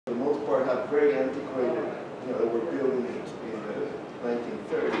most part, have very antiquated, they were built in the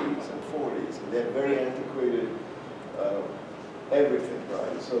 1930s and 40s, and they have very antiquated everything,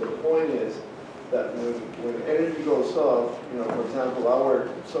 right? So the point is that when energy goes off, for example, our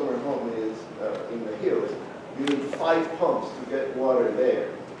summer home is in the hills. You need 5 pumps to get water there.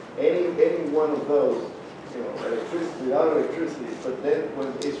 Any one of those, electricity, without electricity, but then when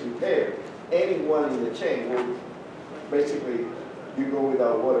it's repaired, any one in the chain will basically, you go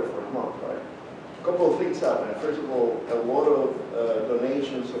without water for a month, right? A couple of things happen. First of all, a lot of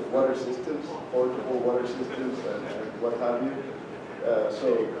donations of water systems, portable water systems, and what have you.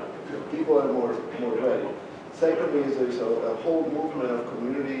 So people are more ready. Secondly, is there's a whole movement of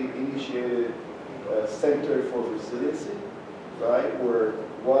community-initiated center for resiliency, right, where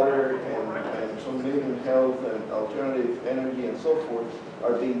water and some minimum health and alternative energy and so forth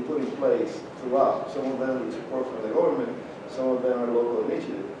are being put in place throughout. Some of them with support from the government, some of them are local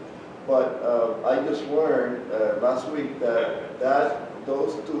initiatives. But I just learned last week that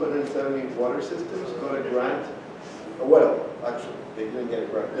those 270 water systems got a grant. Well, actually, they didn't get a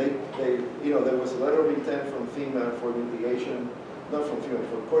grant. There was a letter of intent from FEMA for mitigation, not from FEMA,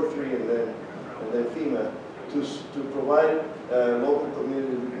 from Port 3 and then FEMA to provide local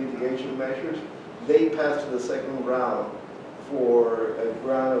community mitigation measures. They passed to the second round for a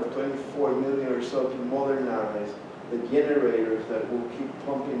grant of 24 million or so to modernize the generators that will keep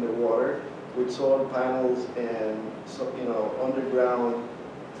pumping the water with solar panels and underground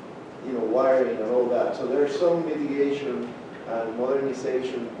wiring and all that. So there's some mitigation and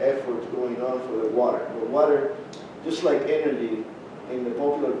modernization efforts going on for the water. But water, just like energy, in the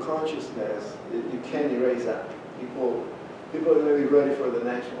popular consciousness, you can't erase that. People are going to be ready for the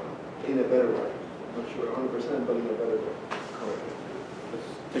next one in a better way. I'm not sure 100%, but in a better way. Let's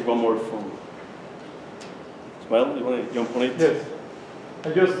take one more from. Well, you want to jump on it? Yes.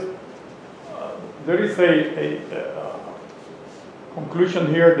 There is a conclusion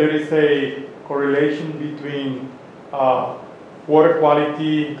here. There is a correlation between water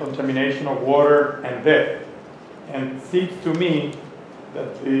quality, contamination of water, and death. And it seems to me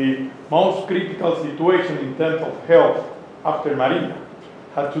that the most critical situation in terms of health after Maria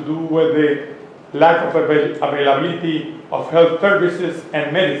had to do with the lack of availability of health services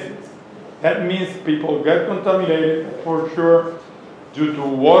and medicines. That means people get contaminated for sure due to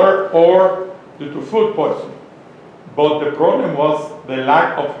water or due to food poisoning. But the problem was the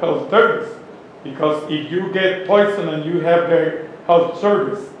lack of health service, because if you get poisoned and you have the health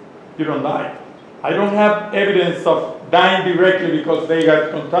service, you don't die. I don't have evidence of dying directly because they got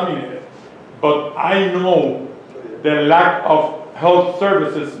contaminated, but I know the lack of health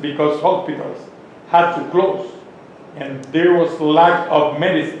services because hospitals had to close, and there was lack of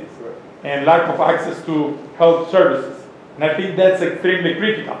medicines and lack of access to health services. And I think that's extremely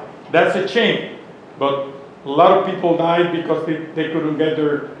critical. That's a shame, but a lot of people died because they couldn't get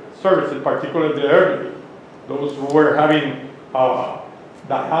their services, particularly the elderly. Those who were having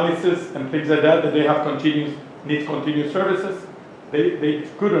dialysis and things like that they have need continuous services, they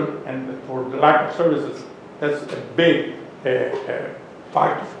couldn't, and for the lack of services, that's a big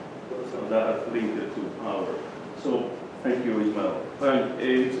factor. So that linked to power. So thank you, Ismael. Frank,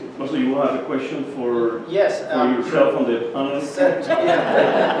 also you have a question for, yes, for yourself on the panel?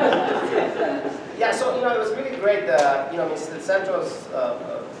 Yeah, so it was really great that Mr. Centro's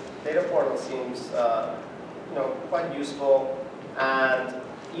data portal seems quite useful, and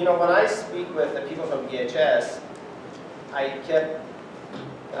when I speak with the people from DHS,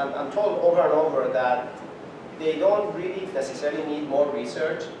 I'm told over and over that they don't really necessarily need more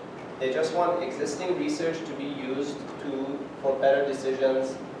research. They just want existing research to be used for better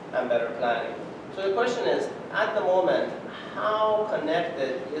decisions and better planning. So the question is, at the moment, how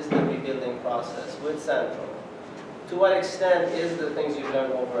connected is the rebuilding process with Central? To what extent is the things you've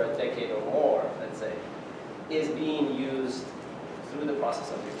learned over a decade or more, let's say, is being used through the process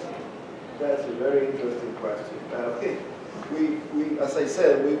of rebuilding? That's a very interesting question. We, as I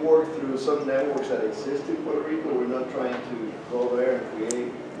said, we work through some networks that exist in Puerto Rico. We're not trying to go there and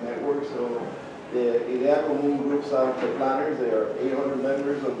create networks. So the Idea Común groups out the planners. There are 800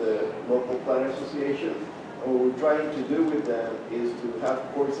 members of the local planner association. And what we're trying to do with them is to have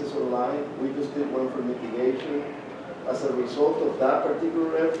courses online. We just did one for mitigation. As a result of that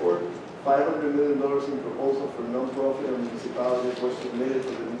particular effort, $500 million in proposal for nonprofit and municipalities was submitted to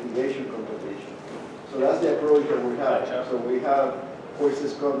the mitigation competition. So that's the approach that we have. So we have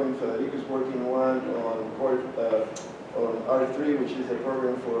courses coming. Federico's working on R3, which is a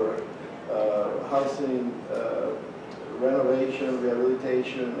program for housing renovation,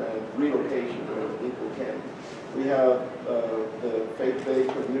 rehabilitation, and relocation where people can. We have the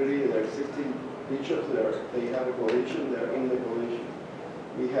faith-based community. There are 16 bishops. They have a coalition. They're in the coalition.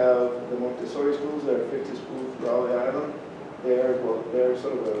 We have the Montessori schools. There are 50 schools throughout the island. They're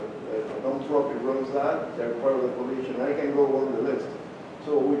sort of a non-profit runs that. They're part of the coalition. I can go on the list.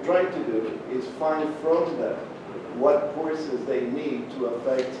 So what we're trying to do is find from them what courses they need to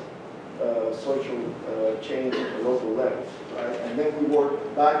affect social change at the local level, right? And then we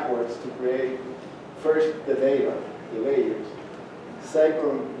work backwards to create first the data, the layers.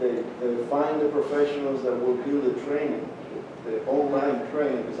 Second, they find the professionals that will do the training, the online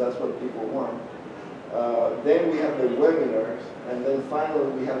training, because that's what people want. Then we have the webinars, and then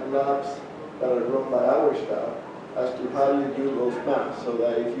finally we have labs that are run by our staff as to how you do those maps, so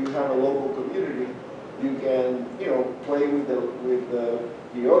that if you have a local community, you can, play with the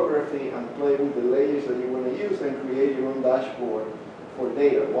geography and play with the layers that you want to use and create your own dashboard for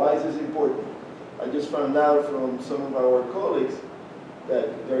data. Why is this important? I just found out from some of our colleagues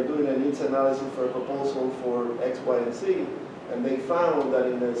that they're doing a needs analysis for a proposal for X, Y, and Z, and they found that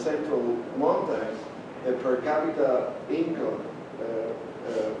in the central mountains, the per capita income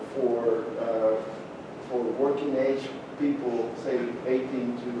for working age people, say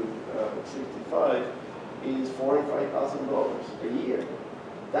 18 to 65, is $4,000 and $5,000 a year.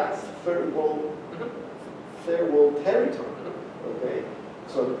 That's third world territory. Okay,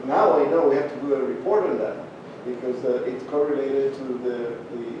 so now I know we have to do a report on that because it's correlated to the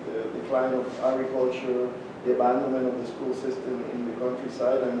decline of agriculture, the abandonment of the school system in the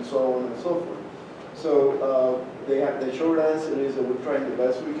countryside, and so on and so forth. So the short answer is that we're trying the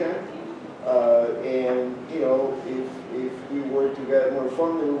best we can. And if we were to get more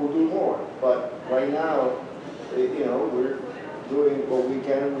funding, we will do more. But right now, we're doing what we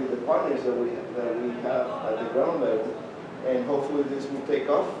can with the partners that we have at the ground level, and hopefully this will take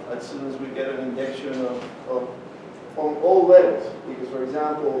off as soon as we get an injection on all levels. Because, for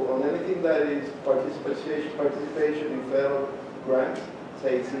example, on anything that is participation in federal grants,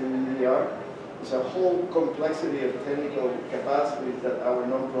 say CDR, there's a whole complexity of technical capacities that our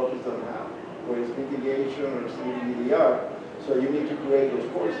nonprofits don't have, whether it's mitigation or CDR. So you need to create those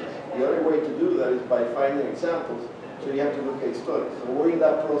courses. The other way to do that is by finding examples. So you have to look at studies. So we're in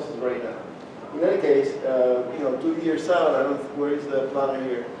that process right now. In any case, 2 years out, I don't know where is the planner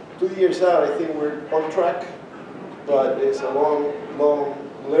here. 2 years out, I think we're on track, but it's a long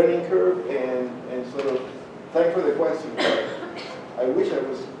learning curve, and sort of, thanks for the question. I wish I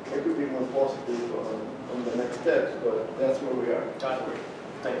could be more positive on the next steps, but that's where we are.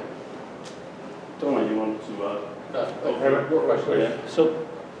 Thank you. Toma, you want to add? I have more questions. Yeah. So,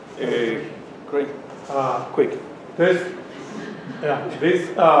 great. Quick. These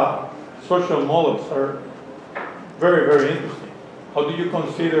social models are very, very interesting. How do you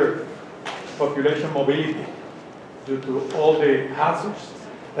consider population mobility due to all the hazards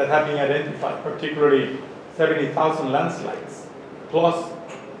that have been identified, particularly 70,000 landslides, plus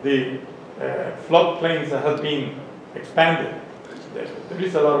the floodplains that have been expanded? There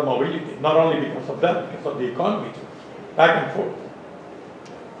is a lot of mobility, not only because of that, because of the economy, back and forth.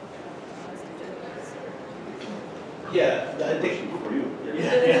 Yeah, I think For you.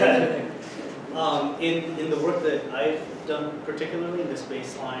 in the work that I've done, particularly in this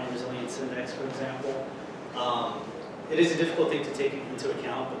baseline resilience index, for example, it is a difficult thing to take into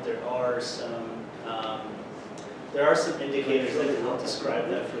account, but there are some indicators that can help describe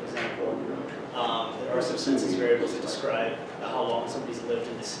that. For example, there are some census variables that describe how long somebody's lived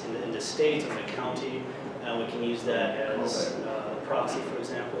in the state or in the county, and we can use that as a proxy, for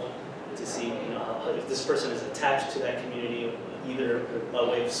example, to see if this person is attached to that community, either by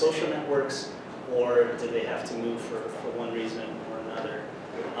way of social networks, or did they have to move for one reason or another.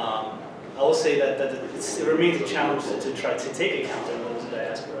 I will say that it remains a challenge to try to take account of those in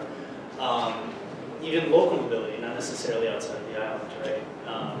diaspora. Even local mobility, not necessarily outside of the island, right?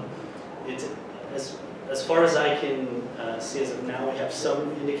 It's as far as I can see as of now, we have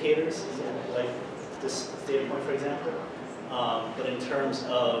some indicators, like this data point, for example. But in terms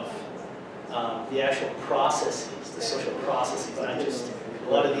of the actual processes, the social processes, not just a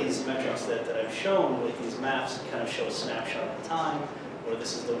lot of these metrics that I've shown, like these maps kind of show a snapshot of time, or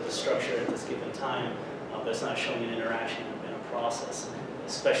this is the structure at this given time, but it's not showing an interaction in a process,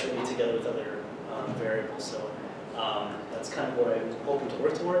 especially together with other variables. So that's kind of what I'm hoping to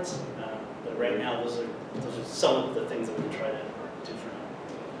work towards. But right now, those are some of the things that we can try to do for now.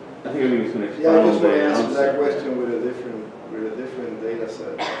 I think everything's going to Yeah, I just want to answer that question with a different data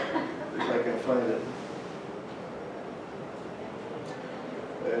set, if I can find it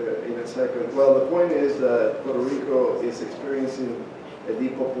in a second. Well, the point is that Puerto Rico is experiencing a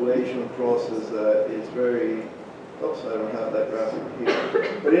depopulation process that is very Oops, I don't have that graphic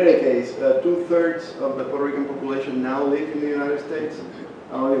here. But in any case, 2/3 of the Puerto Rican population now live in the United States,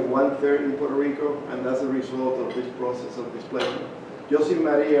 only 1/3 in Puerto Rico, and that's a result of this process of displacement. Just in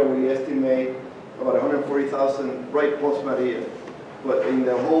Maria, we estimate about 140,000 right post Maria, but in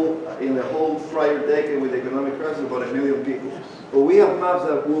the whole prior decade with the economic crisis, about 1 million people. But we have maps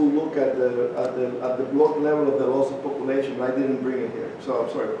that will look at the block level of the loss of population. I didn't bring it here, so I'm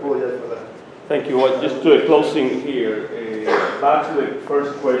sorry. Apologize for that. Thank you. Just to a closing here, back to the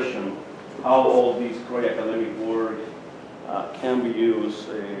first question, how all this great academic work can be used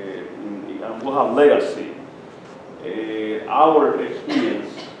and will have legacy. Our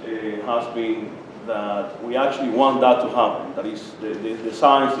experience has been that we actually want that to happen. That is, the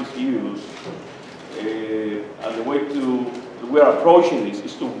science is used, and the way we are approaching this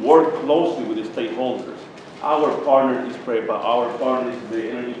is to work closely with the stakeholders. Our partner is PREPA, our partner is the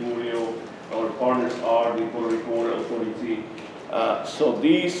Energy Bureau, our partners are the Puerto Rico Water Authority. So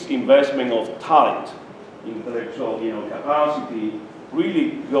this investment of talent, intellectual capacity, really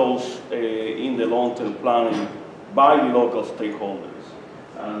goes in the long-term planning by the local stakeholders.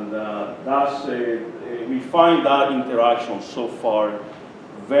 And we find that interaction so far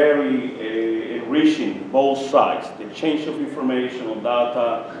very enriching both sides. The exchange of information on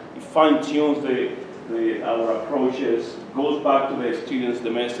data, it fine-tunes our approaches, goes back to the students the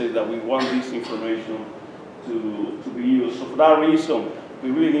message that we want this information to be used. So for that reason, we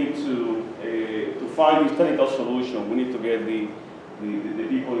really need to find this technical solution. We need to get the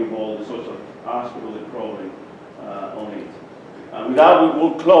people involved, the social aspect of the problem on it. And with that, we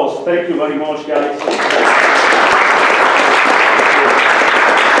will close. Thank you very much, guys.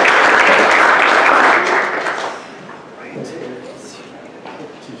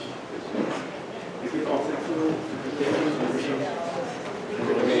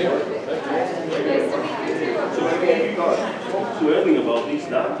 About these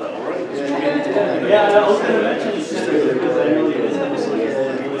data, all right? Yeah, I was going to mention this because I know you guys have this.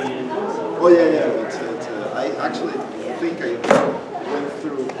 Oh yeah. I actually think I went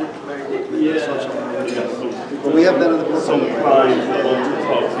through very quickly the social media. But we have that on the book. Some clients that want to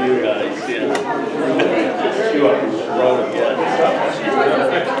talk to you guys, yeah. Sure. Oh,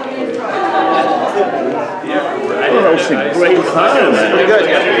 it's a great time, man. Pretty good.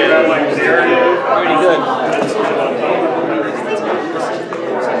 Pretty good.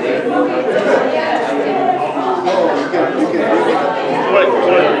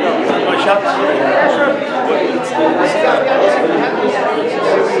 My shots?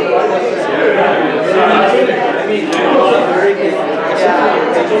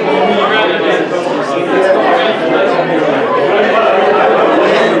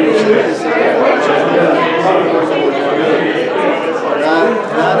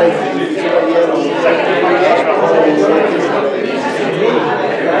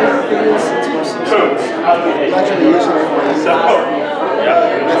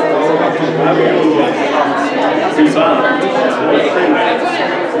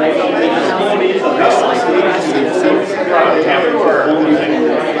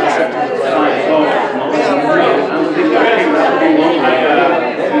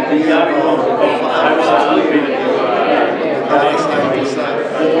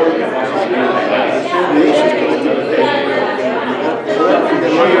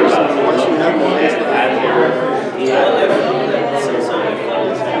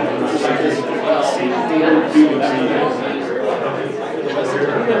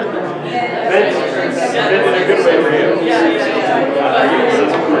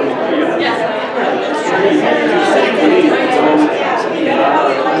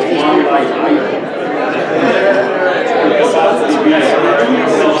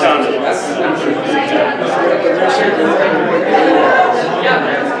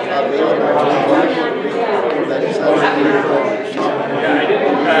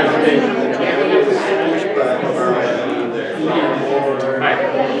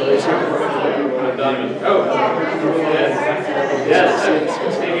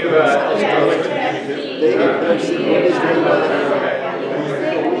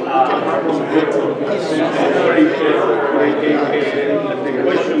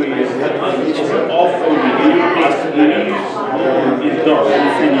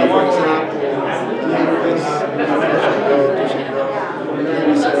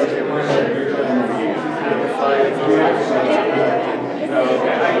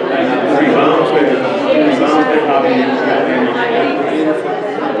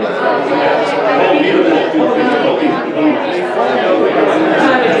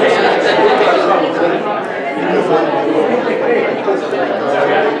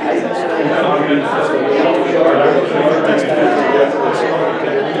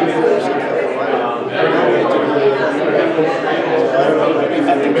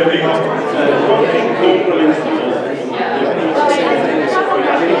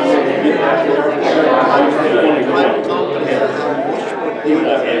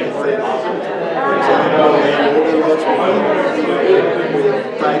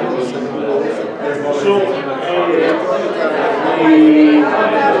 titles and So,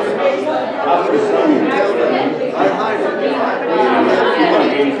 tell them, I hired it. We have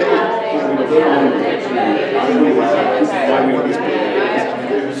money to pay.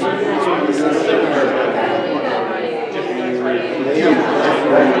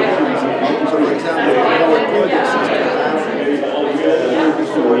 So, for example, our project system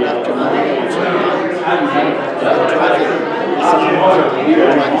before and after money.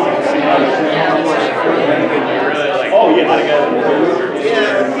 oh yeah, I got it.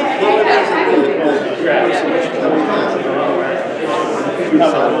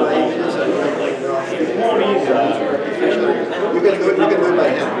 You can do it by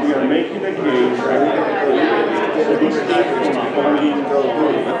hand. We are making a case.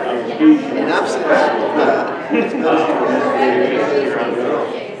 In absence of that, it's better to from your own,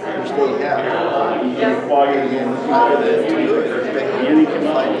 which they have. Require them To do it, they can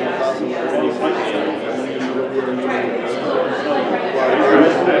find it possible. I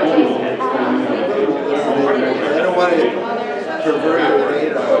don't want to pervert your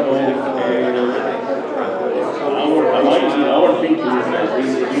data. Our thinking is that we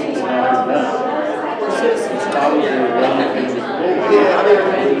Yeah, I mean,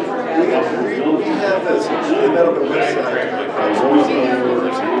 we have this develop a website.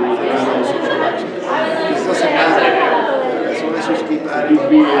 It doesn't matter. As long as you keep adding,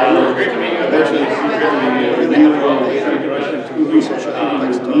 eventually to research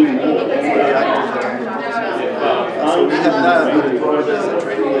complex stuff, so we have that, but the problem is the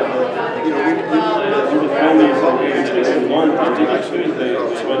training of, we don't have a ground game.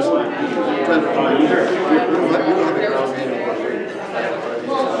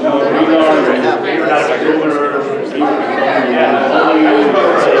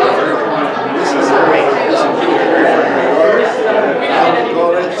 This is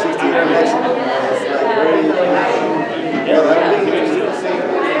college, 16 next.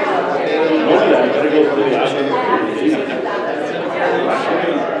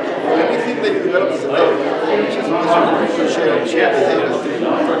 Everything that you develop is a level, which is share the data.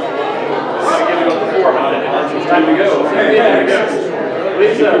 It's time to go.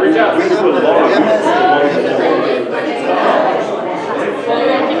 Please reach out.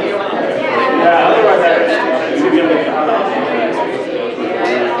 Yeah, otherwise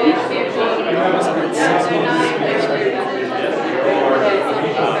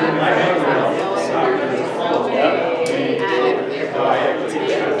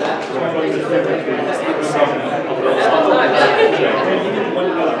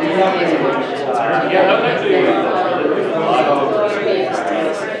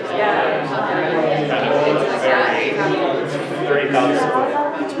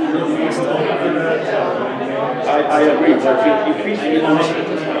I agree, but increasing the number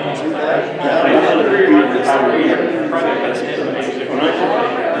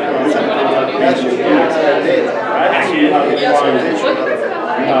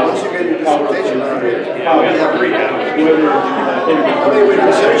with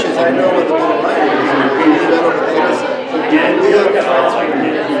researchers, I know what the bottom line is. We develop a data set. We have everything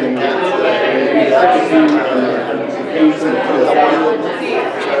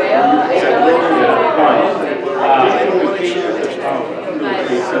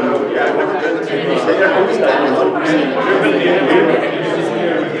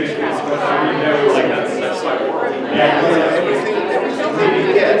that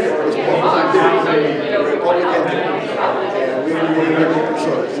we get is Republican, and we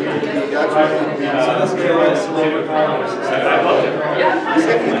resource.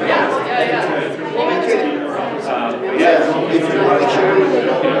 If you want to share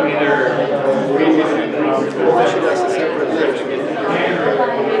either as a separate list,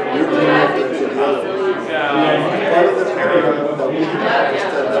 part of the paradigm that we have is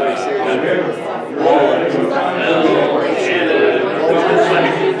that we say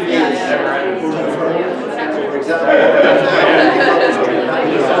for example,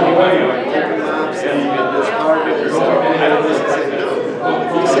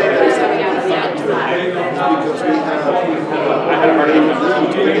 if we say that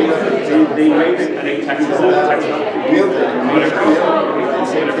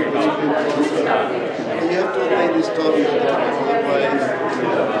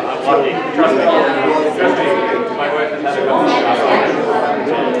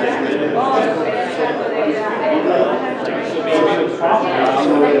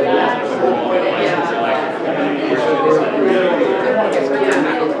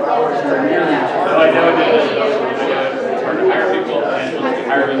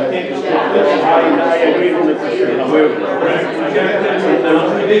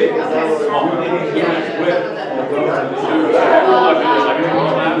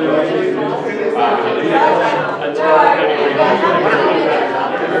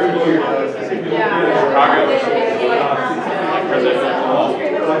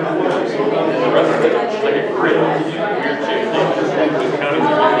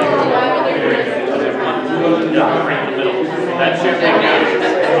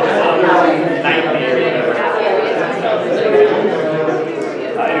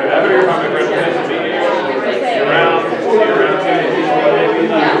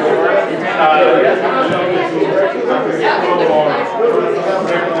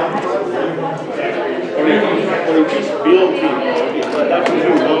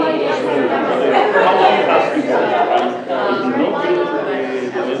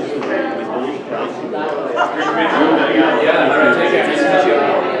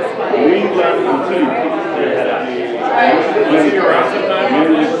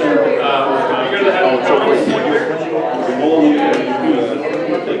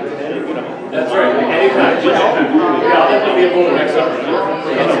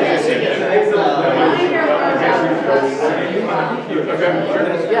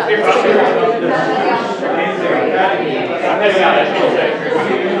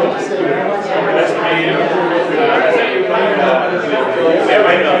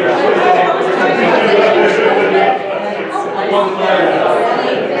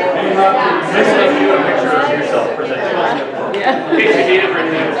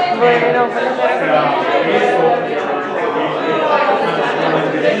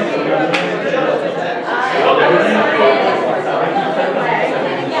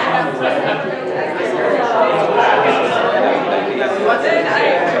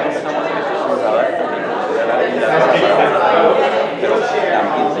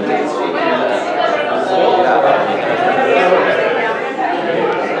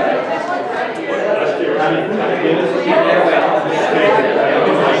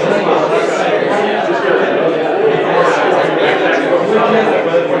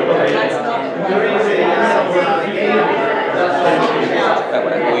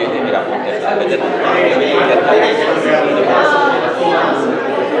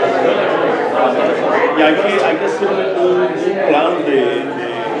Y hay que hacer un plan de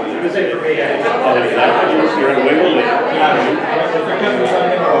luego de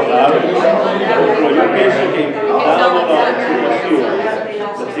pero yo pienso que dado la situación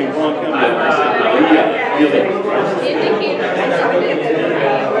los tiempos han cambiado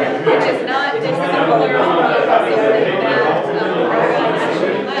which is not dissimilar to something that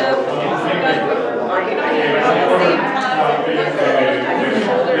working on it at the same time,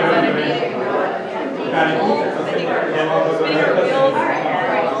 shoulders at a meeting. Spinning our wheels,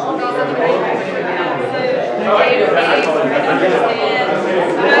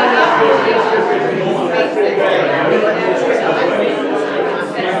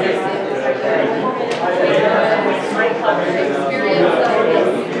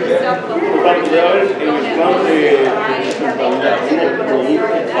 these are the right direction now. So day to day,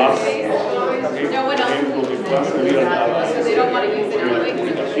 we're going to understand how they don't want to use it anyway.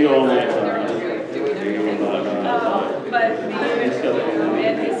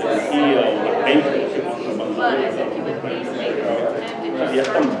 But ya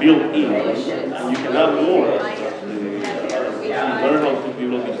están built in, and you can add more.